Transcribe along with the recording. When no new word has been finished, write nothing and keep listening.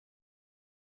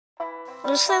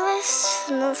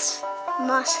Lucillus Musth.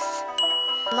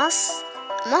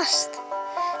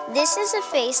 This is a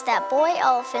phase that boy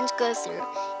elephants go through.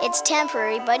 It's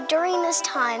temporary, but during this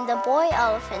time, the boy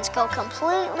elephants go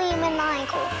completely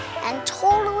maniacal and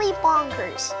totally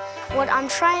bonkers. What I'm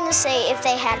trying to say, if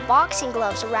they had boxing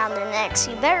gloves around their necks,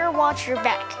 you better watch your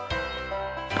back.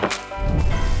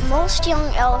 Most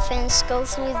young elephants go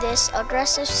through this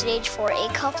aggressive stage for a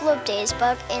couple of days,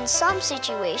 but in some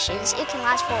situations, it can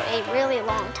last for a really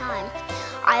long time.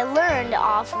 I learned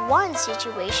of one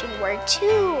situation where 2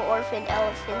 orphaned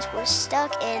elephants were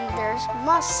stuck in their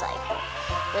Musth cycle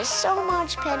with so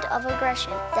much pent-up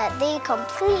aggression that they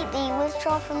completely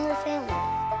withdraw from their family.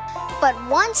 But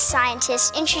once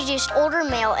scientists introduced older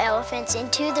male elephants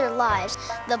into their lives,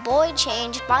 the boy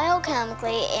changed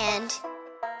biochemically and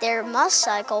their Musth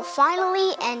cycle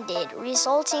finally ended,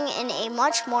 resulting in a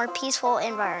much more peaceful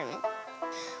environment.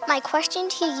 My question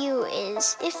to you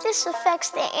is, if this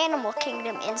affects the animal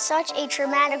kingdom in such a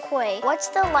traumatic way, what's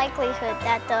the likelihood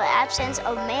that the absence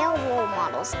of male role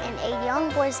models in a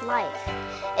young boy's life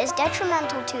is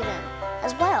detrimental to them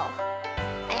as well?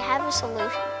 I have a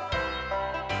solution.